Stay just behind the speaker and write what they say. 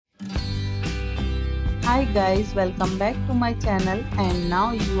Hi guys, welcome back to my channel and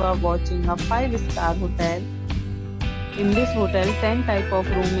now you are watching a 5-star hotel. In this hotel, 10 type of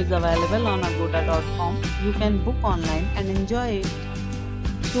room is available on agoda.com. You can book online and enjoy it.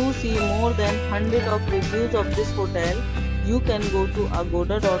 To see more than 100 of reviews of this hotel, you can go to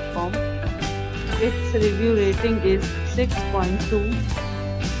agoda.com. Its review rating is 6.2.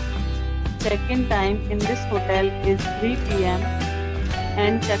 Check-in time in this hotel is 3 p.m.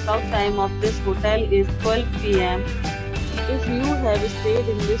 and checkout time of this hotel is 12 p.m. If you have stayed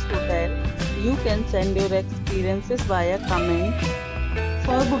in this hotel, you can send your experiences via comments.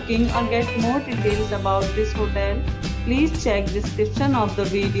 For booking or get more details about this hotel, please check description of the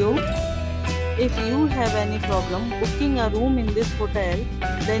video. If you have any problem booking a room in this hotel,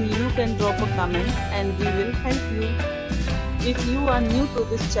 then you can drop a comment and we will help you. If you are new to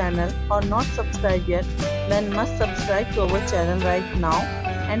this channel or not subscribed yet, then must subscribe to our channel right now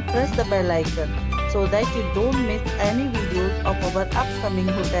and press the bell icon so that you don't miss any videos of our upcoming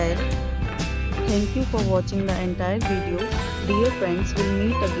hotel. Thank you for watching the entire video. Dear friends, we'll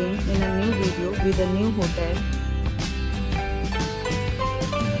meet again in a new video with a new hotel.